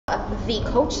the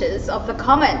coaches of the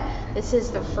Common. This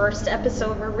is the first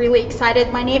episode. We're really excited.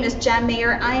 My name is Jan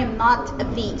Mayer. I am not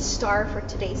the star for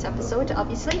today's episode,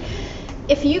 obviously.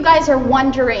 If you guys are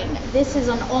wondering, this is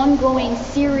an ongoing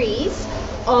series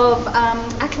of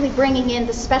actually bringing in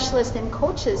the specialists and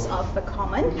coaches of the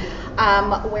Common,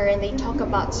 wherein they talk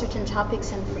about certain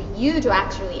topics and for you to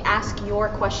actually ask your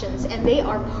questions, and they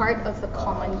are part of the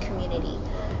Common community.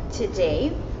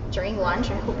 Today, during lunch,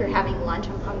 I hope you're having lunch,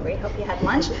 I'm hungry, I hope you had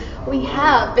lunch, we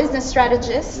have business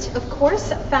strategist, of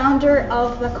course, founder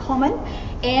of the Common,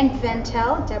 and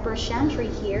Ventel, Debra Chantry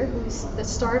here, who's the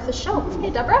star of the show. Hey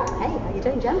Debra. Hey, how you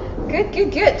doing, Jen?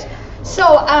 Good.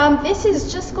 So this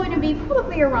is just going to be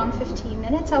probably around 15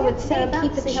 minutes, I would say.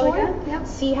 Keep it short. Yep.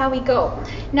 See how we go.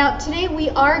 Now today we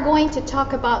are going to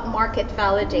talk about market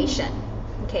validation.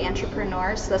 Okay,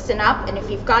 entrepreneurs, listen up, and if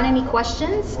you've got any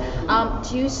questions,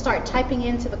 do start typing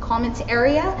into the comments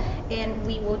area, and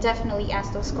we will definitely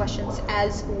ask those questions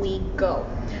as we go.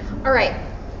 All right,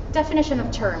 definition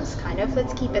of terms, kind of.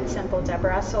 Let's keep it simple,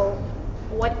 Debra. So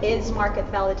what is market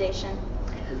validation?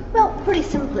 Well, pretty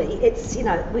simply, it's,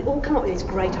 we all come up with these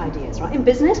great ideas, right? In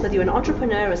business, whether you're an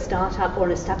entrepreneur, a startup, or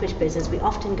an established business, we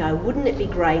often go, wouldn't it be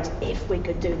great if we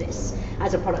could do this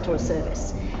as a product or a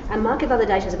service? And market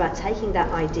validation is about taking that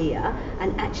idea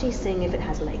and actually seeing if it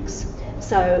has legs.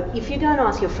 So if you go and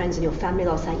ask your friends and your family,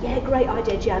 they'll say, yeah, great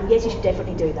idea, Jam, yes, you should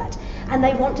definitely do that. And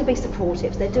they want to be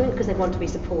supportive. They're doing it because they want to be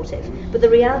supportive. But the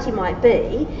reality might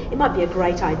be, it might be a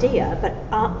great idea, but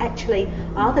are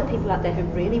there people out there who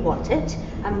really want it?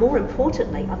 And more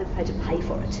importantly, are they prepared to pay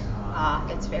for it?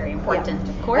 That's very important,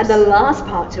 of course. And the last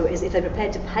part to it is, if they're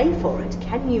prepared to pay for it,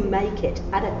 can you make it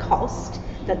at a cost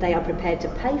that they are prepared to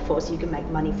pay for so you can make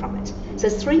money from it? So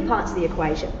there's three parts of the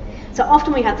equation. So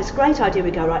often we have this great idea,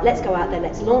 we go, right, let's go out there,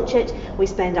 let's launch it. We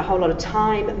spend a whole lot of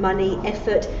time, money,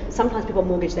 effort. Sometimes people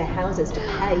mortgage their houses to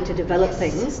pay to develop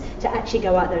things, to actually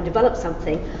go out there and develop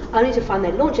something, only to find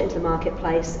they launch it into the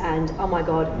marketplace and, oh my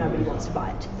God, nobody wants to buy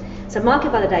it. So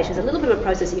market validation is a little bit of a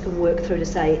process that you can work through to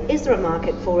say, is there a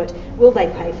market for it? Will they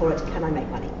pay for it? Can I make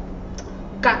money?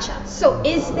 Gotcha. So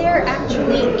is there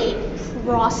actually a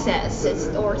process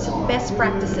or some best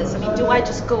practices? I mean, do I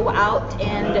just go out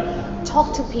and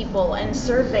talk to people and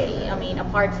survey? I mean,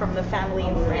 apart from the family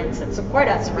and friends that support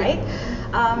us, right?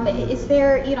 Is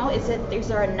there, is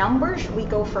there a number? Should we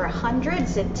go for 100?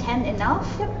 Is it 10 enough?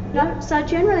 Yep. No. So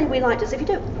generally we like to, if you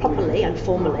do it properly and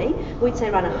formally, we'd say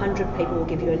around 100 people will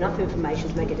give you enough information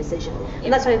to make a decision.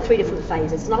 And that's only 3 different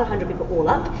phases. It's not 100 people all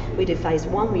up. We do phase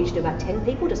 1, we usually do about 10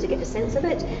 people just to get a sense of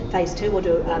it. Phase 2 we'll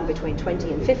do between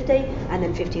 20 and 50, and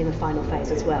then 50 in the final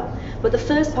phase as well. But the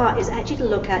first part is actually to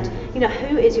look at,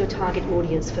 who is your target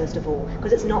audience first of all,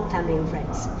 because it's not family and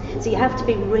friends. So you have to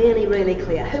be really, really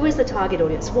clear. Who is the target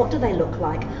audience? What do they look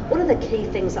like? What are the key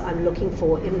things that I'm looking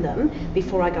for in them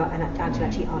before I go and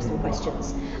actually ask them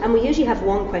questions? And we usually have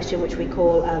one question which we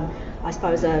call, what's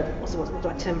the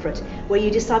right term for it, where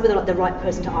you decide whether or not the right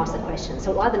person to ask the question.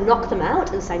 So we'll either knock them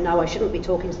out and say, no, I shouldn't be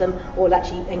talking to them, or we'll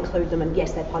actually include them and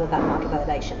yes, they're part of that market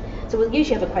validation. So we'll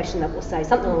usually have a question that will say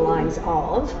something along the lines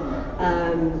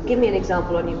of, give me an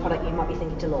example of a new product you might be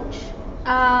thinking to launch.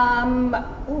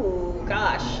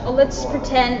 Let's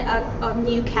pretend a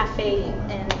new cafe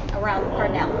around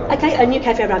Parnell. Okay, a new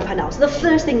cafe around Parnell. So the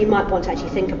first thing you might want to actually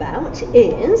think about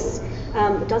is,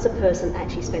 does a person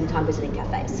actually spend time visiting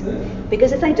cafes?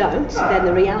 Because if they don't, then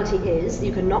the reality is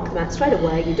you can knock them out straight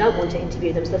away. You don't want to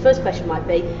interview them. So the first question might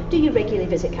be, do you regularly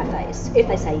visit cafes? If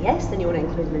they say yes, then you want to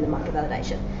include them in the market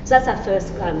validation. So that's our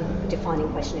first defining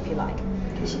question, if you like.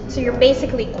 So you're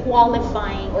basically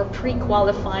qualifying or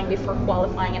pre-qualifying before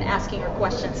qualifying and asking her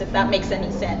questions, if that makes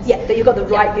any sense. Yeah, that you've got the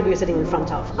right people you're sitting in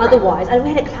front of. Right. Otherwise, and we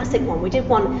had a classic one. We did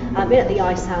one at the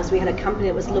Ice House. We had a company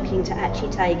that was looking to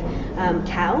actually take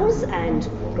cows and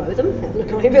grow them,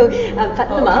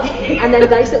 fatten them up, and then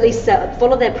basically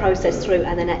follow their process through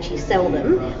and then actually sell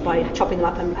them by chopping them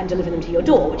up and delivering them to your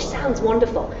door, which sounds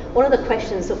wonderful. One of the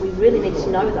questions that we really needed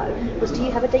to know though was, do you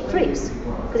have a deep freeze?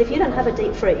 Because if you don't have a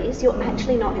deep freeze, you're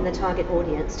actually not in the target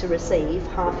audience to receive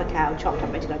half a cow chopped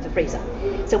up ready to go to the freezer.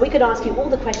 So we could ask you all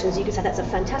the questions. You could say, that's a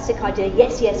fantastic idea.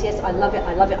 Yes, I love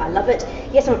it.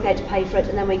 Yes, I'm prepared to pay for it.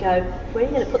 And then we go, where are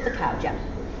you going to put the cow, Jam?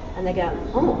 And they go,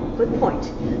 oh, good point.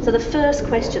 So the first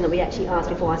question that we actually asked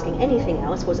before asking anything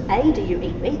else was, A, do you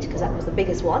eat meat? Because that was the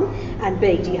biggest one. And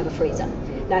B, do you have a freezer?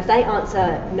 Now, if they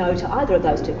answer no to either of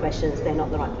those two questions, they're not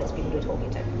the right person people to be talking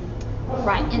to.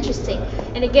 Right, interesting.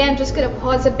 And again, I'm just going to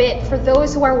pause a bit for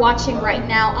those who are watching right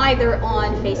now, either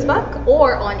on Facebook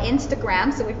or on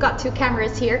Instagram. So we've got 2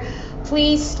 cameras here.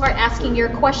 Please start asking your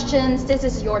questions. This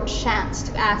is your chance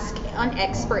to ask an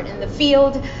expert in the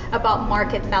field about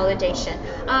market validation.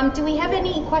 Do we have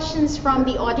any questions from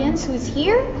the audience who's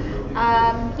here?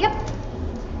 Yep.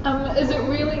 Is it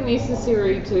really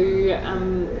necessary to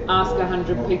ask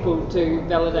 100 people to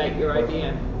validate your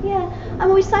idea? Yeah,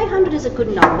 and we say 100 is a good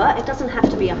number. It doesn't have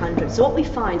to be 100. So what we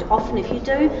find often, if you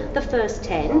do the first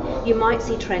 10, you might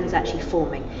see trends actually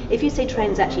forming. If you see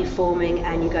trends actually forming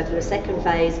and you go through the second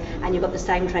phase and you've got the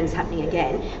same trends happening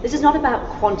again, this is not about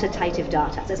quantitative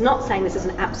data. So it's not saying this is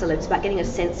an absolute. It's about getting a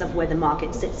sense of where the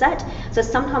market sits at. So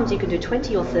sometimes you can do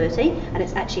 20 or 30 and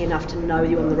it's actually enough to know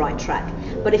you're on the right track.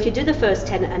 But if you do the first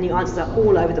 10 and your answers are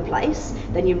all over the place,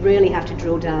 then you really have to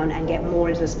drill down and get more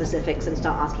into the specifics and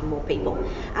start asking more people.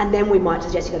 And then we might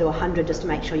suggest you go to 100 just to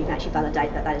make sure you can actually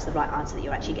validate that that is the right answer that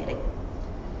you're actually getting.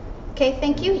 Okay,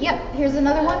 thank you. Yep, here's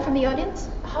another one from the audience.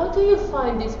 How do you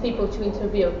find these people to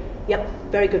interview? Yep,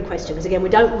 very good question. Because again, we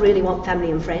don't really want family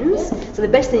and friends. So the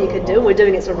best thing you can do, and we're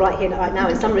doing it sort of right here, right now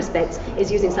in some respects,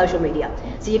 is using social media.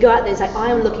 So you go out there and say, I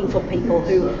am looking for people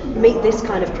who meet this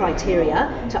kind of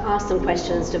criteria to ask them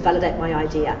questions to validate my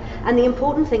idea. And the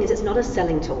important thing is it's not a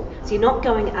selling tool. So you're not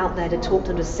going out there to talk to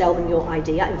them to sell them your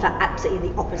idea. In fact, absolutely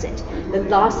the opposite. The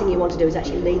last thing you want to do is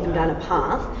actually lead them down a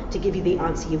path to give you the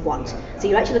answer you want. So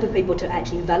you're actually looking for people to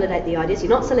actually validate the ideas. You're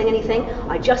not selling anything.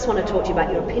 I just want to talk to you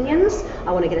about your opinions.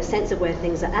 I want to get a sense of where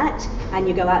things are at, and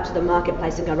you go out to the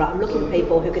marketplace and go, right, I'm looking for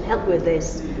people who can help with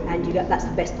this, and you go, that's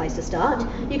the best place to start.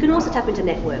 You can also tap into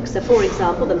networks. So for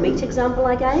example, the meat example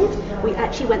I gave,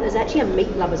 there's actually a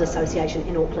meat lovers association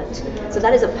in Auckland. So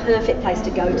that is a perfect place to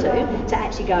go to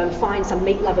actually go and find some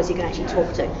meat lovers you can actually talk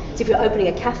to. So if you're opening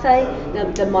a cafe,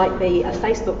 there might be a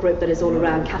Facebook group that is all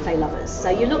around cafe lovers. So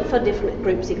you look for different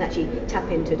groups you can actually tap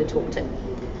into to talk to.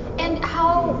 And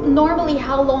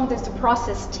how long does the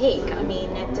process take? I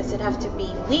mean, does it have to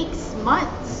be weeks,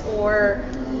 months, or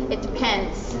it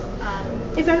depends?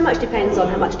 It very much depends on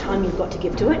how much time you've got to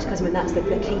give to it, because I mean that's the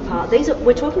key part.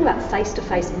 We're talking about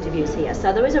face-to-face interviews here,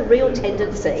 so there is a real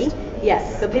tendency,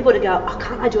 for people to go, oh,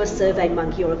 can't I do a Survey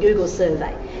Monkey or a Google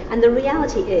survey? And the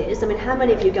reality is, I mean, how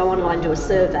many of you go online and do a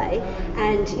survey,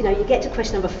 and you get to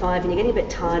question number 5 and you're getting a bit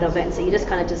tired of it, and so you just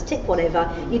kind of just tick whatever.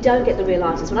 You don't get the real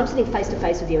answers. When I'm sitting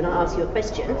face-to-face with you and I ask you a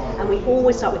question, and we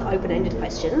always start with open-ended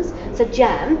questions. So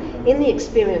Jam, in the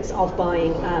experience of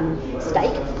buying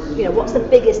steak, what's the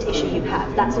biggest issue you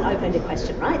have? That's an open-ended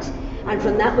question, right? And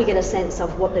from that we get a sense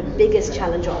of what the biggest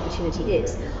challenge or opportunity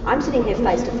is. I'm sitting here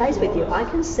face to face with you. I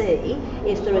can see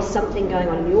if there is something going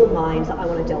on in your mind that I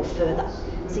want to delve further.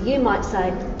 So you might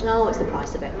say, oh, it's the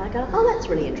price of it. And I go, oh, that's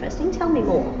really interesting. Tell me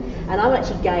more. And I will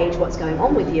actually gauge what's going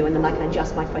on with you, and then I can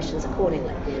adjust my questions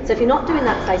accordingly. So if you're not doing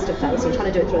that face-to-face, you're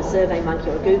trying to do it through a Survey Monkey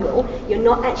or a Google, you're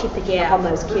not actually picking up on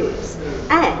those cues.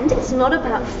 And it's not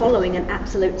about following an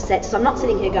absolute set. So I'm not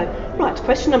sitting here going, right,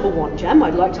 question number 1, Jam,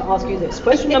 I'd like to ask you this.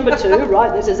 Question number 2,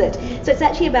 right, this is it. So it's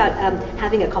actually about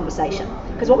having a conversation.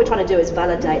 Because what we're trying to do is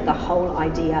validate the whole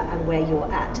idea and where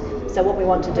you're at. So what we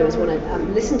want to do is we want to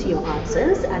listen to your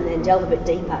answers and then delve a bit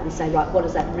deeper and say, right, what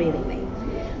does that really mean?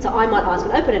 So I might ask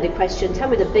an open-ended question, tell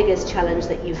me the biggest challenge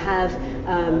that you have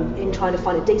in trying to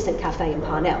find a decent cafe in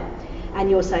Parnell. And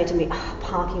you'll say to me,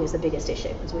 parking is the biggest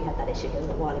issue, because we had that issue here a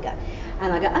little while ago.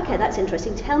 And I go, okay, that's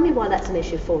interesting. Tell me why that's an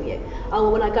issue for you. Oh,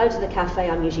 well, when I go to the cafe,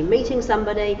 I'm usually meeting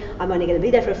somebody. I'm only going to be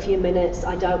there for a few minutes.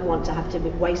 I don't want to have to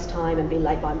waste time and be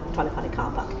late by trying to find a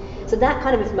car park. So that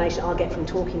kind of information I'll get from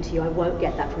talking to you. I won't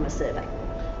get that from a survey.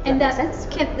 And that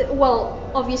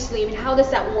obviously, I mean, how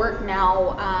does that work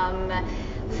now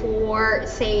for,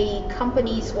 say,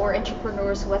 companies or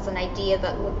entrepreneurs who has an idea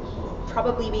that would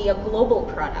probably be a global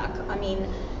product? I mean,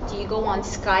 do you go on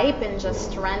Skype and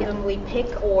just randomly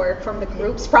pick, or from the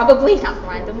groups? Probably not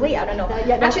randomly, I don't know.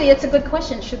 Actually, it's a good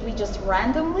question. Should we just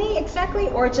randomly exactly,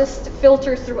 or just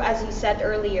filter through, as you said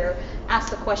earlier, ask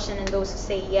the question, and those who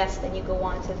say yes, then you go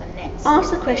on to the next?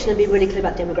 Ask the question and be really clear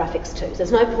about demographics too. So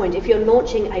there's no point, if you're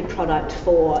launching a product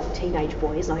for teenage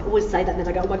boys, and I always say that and then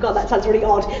I go, oh my god, that sounds really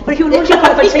odd. But if you're launching a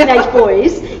product for teenage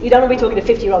boys, you don't want to be talking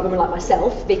to 50-year-old women like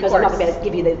myself, because I'm not going to be able to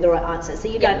give you the right answer. So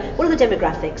you go, what are the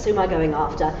demographics? Who am I going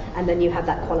after? And then you have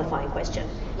that qualifying question.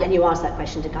 And you ask that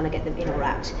question to kind of get them in or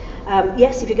out.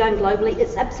 Yes, if you're going globally,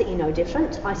 it's absolutely no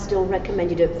different. I still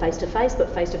recommend you do it face-to-face,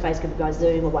 but face-to-face could be by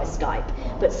Zoom or by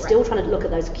Skype. But still trying to look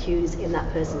at those cues in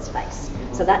that person's face.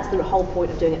 So that's the whole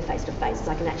point of doing it face-to-face, is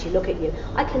I can actually look at you.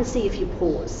 I can see if you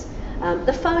pause.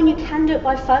 The phone, you can do it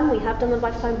by phone. We have done them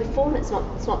by phone before, and it's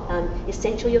not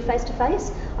essential you're face to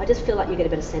face. I just feel like you get a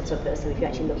better sense of a person if you're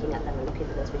actually looking at them and looking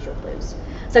for those visual clues.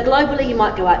 So globally, you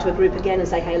might go out to a group again and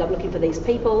say, hey, look, I'm looking for these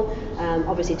people.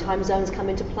 Obviously, time zones come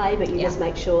into play, but you just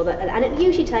make sure that, and it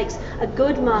usually takes a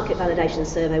good market validation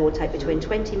survey will take between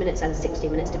 20 minutes and 60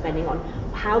 minutes, depending on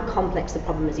how complex the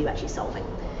problem is you're actually solving.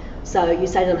 So you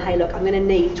say to them, hey, look, I'm going to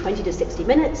need 20 to 60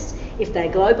 minutes. If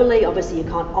they're globally, obviously you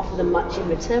can't offer them much in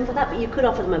return for that, but you could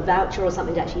offer them a voucher or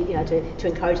something to actually, to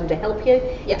encourage them to help you.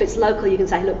 If it's local, you can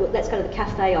say, look, let's go to the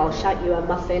cafe, I'll shout you a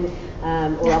muffin,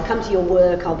 or I'll come to your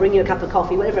work, I'll bring you a cup of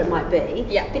coffee, whatever it might be.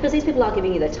 Because these people are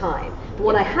giving you their time. But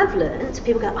what I have learned,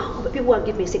 people go, oh, but people won't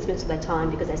give me 6 minutes of their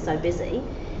time because they're so busy.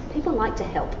 People like to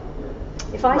help.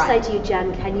 If I say to you,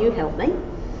 Jan, can you help me?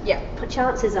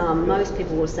 Chances are most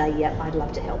people will say, I'd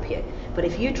love to help you. But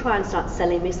if you try and start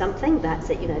selling me something, that's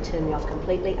it, turn me off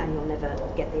completely and you'll never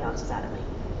get the answers out of me.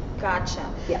 Gotcha.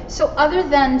 So other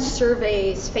than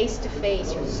surveys,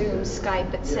 face-to-face, or Zoom,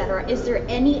 Skype, etc., is there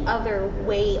any other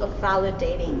way of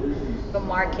validating the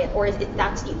market, or is it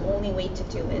that's the only way to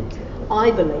do it?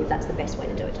 I believe that's the best way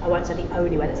to do it. I won't say the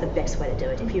only way, that's the best way to do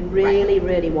it. If you really,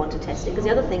 really want to test it. Because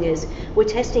the other thing is, we're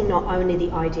testing not only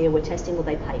the idea, we're testing will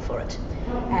they pay for it.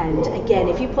 And again,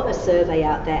 if you put a survey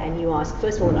out there and you ask,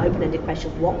 first of all, an open-ended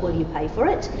question, what will you pay for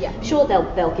it? Sure,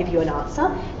 they'll give you an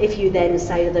answer. If you then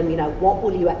say to them, what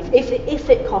will you, if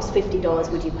it costs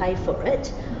 $50, would you pay for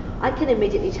it? I can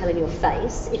immediately tell in your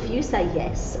face, if you say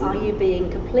yes, are you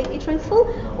being completely truthful,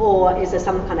 or is there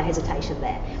some kind of hesitation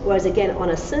there? Whereas again,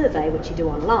 on a survey, which you do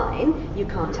online, you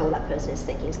can't tell what that person is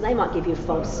thinking. So they might give you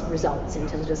false results in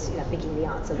terms of just picking the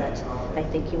answer that they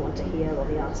think you want to hear, or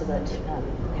the answer that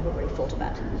they haven't really thought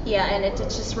about. Yeah, and it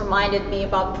just reminded me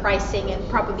about pricing, and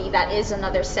probably that is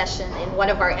another session in one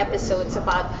of our episodes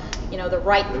about, the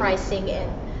right pricing.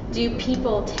 And do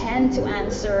people tend to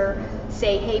answer,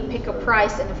 say, hey, pick a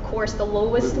price, and of course the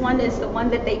lowest one is the one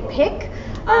that they pick?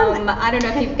 I don't know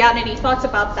if you've got any thoughts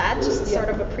about that, just sort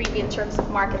of a preview in terms of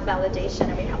market validation.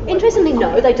 Interestingly,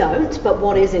 no, they don't, but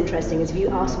what is interesting is if you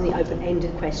ask them the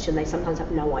open-ended question, they sometimes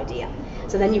have no idea.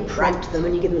 So then you prompt them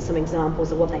and you give them some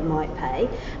examples of what they might pay,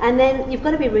 and then you've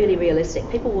got to be really realistic.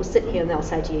 People will sit here and they'll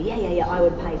say to you, yeah, I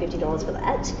would pay $50 for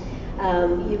that.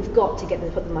 You've got to get them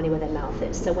to put the money where their mouth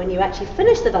is. So when you actually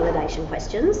finish the validation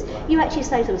questions, you actually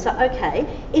say to them, so okay,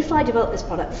 if I develop this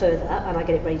product further and I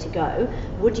get it ready to go,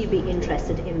 would you be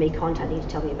interested in me contacting you to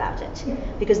tell me about it?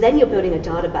 Because then you're building a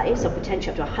database of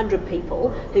potentially up to 100 people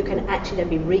who can actually then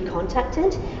be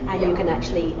recontacted, and you can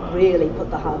actually really put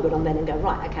the hardwood on then and go,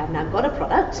 right, okay, I've now got a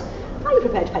product. Are you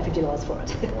prepared to pay $50 for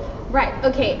it? Right,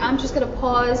 okay, I'm just going to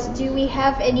pause. Do we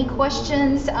have any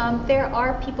questions? There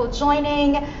are people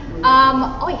joining.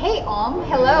 Hey,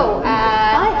 hello.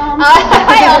 Hi,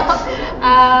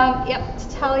 Hi, Yep,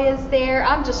 Talia's there.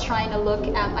 I'm just trying to look.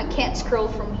 I can't scroll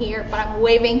from here, but I'm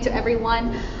waving to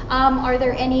everyone. Are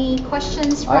there any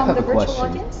questions from the virtual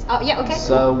audience? Oh, yeah, okay.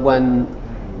 So when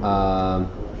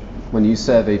you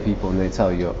survey people and they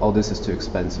tell you, oh, this is too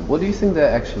expensive, what do you think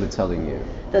they're actually telling you?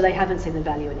 That they haven't seen the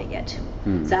value in it yet.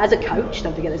 So as a coach,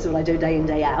 don't forget this is what I do day in,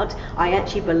 day out, I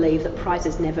actually believe that price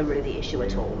is never really the issue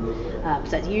at all.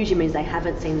 So it usually means they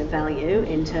haven't seen the value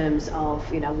in terms of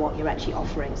what you're actually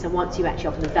offering. So once you actually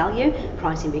offer the value,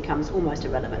 pricing becomes almost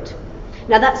irrelevant.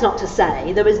 Now that's not to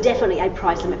say there is definitely a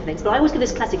price limit for things, but I always give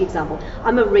this classic example.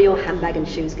 I'm a real handbag and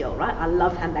shoes girl, right? I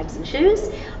love handbags and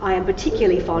shoes. I am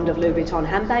particularly fond of Louis Vuitton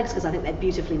handbags because I think they're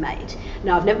beautifully made.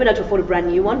 Now I've never been able to afford a brand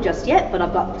new one just yet, but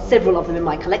I've got several of them in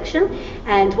my collection.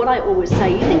 And what I always say,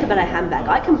 you think about a handbag.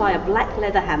 I can buy a black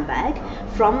leather handbag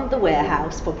from the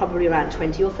warehouse for probably around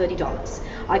 $20 or $30.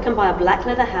 I can buy a black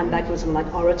leather handbag from something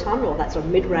like Oroton or that sort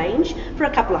of mid-range for a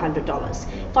couple of $100s.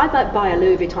 If I buy a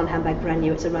Louis Vuitton handbag brand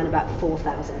new, it's around about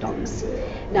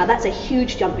 $4,000. Now that's a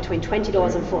huge jump between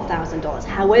 $20 and $4,000.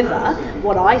 However,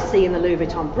 what I see in the Louis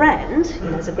Vuitton brand,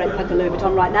 there's a great plug for Louis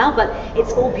Vuitton right now, but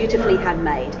it's all beautifully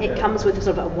handmade. It comes with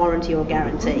sort of a warranty or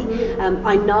guarantee.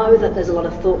 I know that there's a lot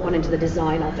of thought gone into the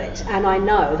design of it, and I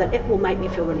know that it will make me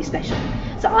feel really special.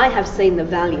 So I have seen the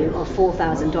value of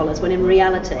 $4,000 when in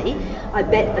reality, I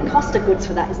bet the cost of goods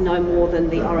for that is no more than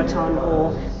the Oroton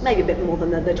or maybe a bit more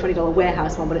than the $20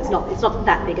 warehouse one, but it's not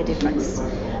that big a difference.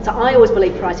 So I always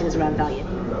believe pricing is around value.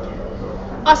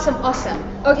 Awesome.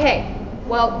 Okay,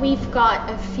 well, we've got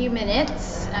a few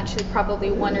minutes, actually probably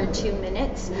 1 or 2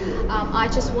 minutes. I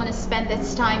just want to spend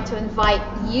this time to invite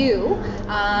you,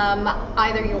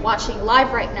 either you're watching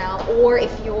live right now, or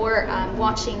if you're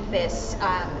watching this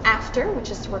after,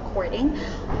 which is the recording,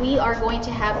 we are going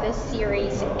to have this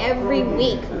series every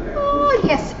week. Oh,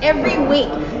 Yes, every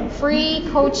week. Free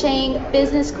coaching,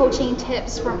 business coaching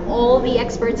tips from all the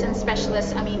experts and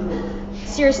specialists. I mean,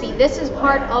 seriously, this is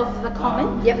part of the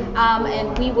common. Yep.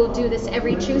 And we will do this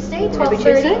every Tuesday, 12:30. Every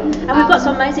Tuesday. And we've got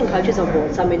some amazing coaches on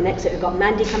board. So I mean, next week we've got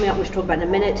Mandy coming up, which we'll talk about in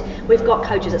a minute. We've got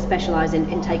coaches that specialise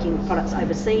in taking products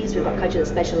overseas. We've got coaches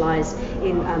that specialise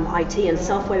in IT and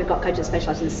software. We've got coaches that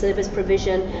specialise in service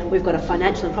provision. We've got a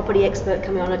financial and property expert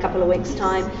coming on in a couple of weeks'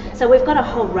 time. So we've got a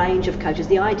whole range of coaches.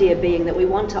 The idea being that we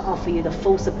want to offer you the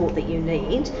full support that you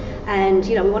need, and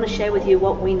we want to share with you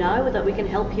what we know that we can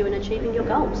help you in achieving your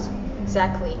goals.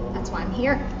 Exactly. That's why I'm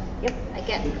here. Yep.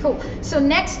 Again, cool. So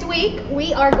next week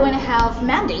we are going to have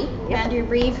Mandy, Yep. Mandy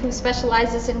Reeve, who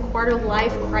specializes in quarter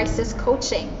life crisis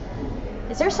coaching.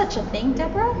 Is there such a thing,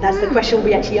 Deborah? That's the question we'll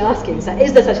be actually asking. So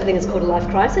is there such a thing as quarter life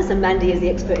crisis? And Mandy is the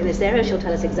expert in this area. She'll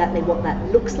tell us exactly what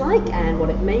that looks like and what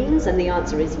it means. And the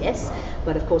answer is yes.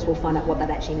 But of course we'll find out what that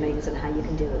actually means and how you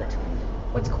can deal with it.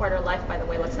 What's quarter life, by the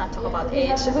way? Let's not talk about We age.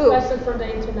 have a Who? question from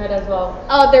the internet as well.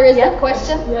 Oh, there is Yeah. a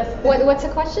question? Yes. What's the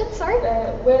question? Sorry?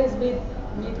 Where is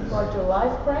mid-quarter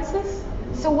life crisis?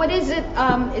 So what is it?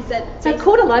 Is that So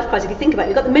quarter life crisis, if you think about it,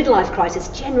 you've got the midlife crisis,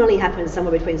 generally happens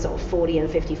somewhere between sort of 40 and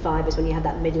 55 is when you have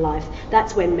that midlife.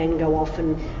 That's when men go off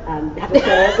and have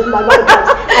affairs and buy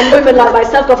motorbikes, and women like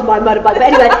myself go off and buy motorbikes. But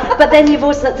anyway, but then you've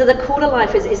also, so the quarter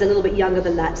life is a little bit younger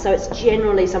than that. So it's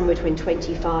generally somewhere between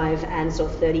 25 and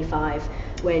sort of 35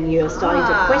 when you're starting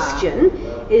to question,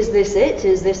 is this it?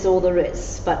 Is this all there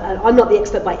is? But I'm not the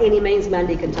expert by any means.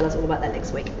 Mandy can tell us all about that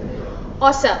next week.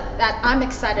 awesome? That I'm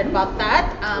excited about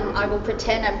that. I will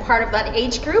pretend I'm part of that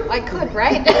age group. I could,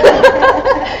 right?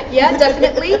 Yeah,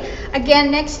 definitely.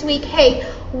 Again, next week, hey,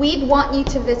 we'd want you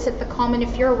to visit the Common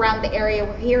if you're around the area.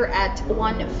 We're here at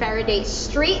 1 Faraday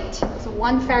Street. It's a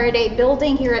 1 Faraday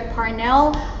building here at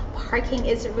Parnell. Parking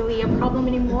isn't really a problem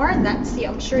anymore.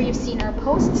 I'm sure you've seen our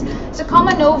posts. So come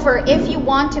on over if you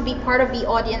want to be part of the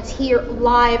audience here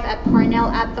live at Parnell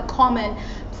at the Common.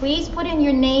 Please put in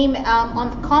your name on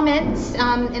the comments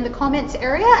in the comments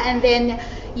area, and then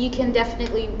you can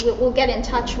definitely we'll get in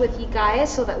touch with you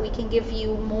guys so that we can give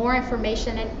you more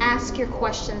information and ask your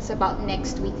questions about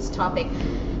next week's topic.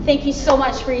 Thank you so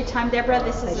much for your time, Deborah.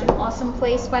 This is an awesome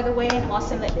place, by the way, and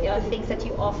awesome things that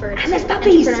you offer to there's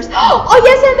puppies. entrepreneurs. Oh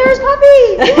yes, and there's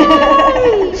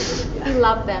puppies! Yay! We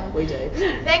love them. We do.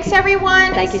 Thanks,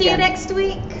 everyone. Thank you, See you Jen. next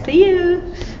week. See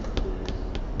you.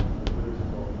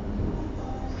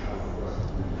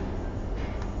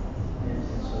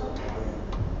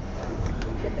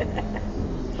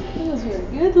 That was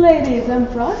really good, ladies. I'm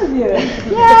proud of you.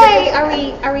 Yay!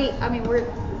 I mean, we're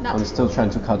not. I'm still trying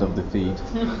to cut off the feed.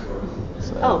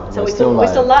 Oh, so we're we're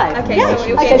still live. Okay, Yeah. so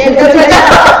we Okay, can good, good, good.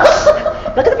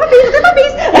 Look at the puppies, look at the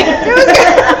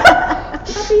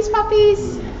puppies. Puppies,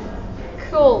 puppies.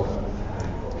 Cool.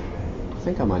 I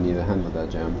think I might need a hand with that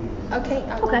jam. Okay,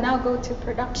 I will Okay. now go to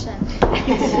production.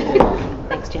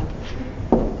 Thanks, Jim.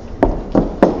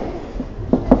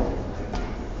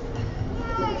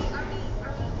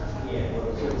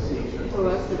 Oh,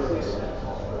 that's the question.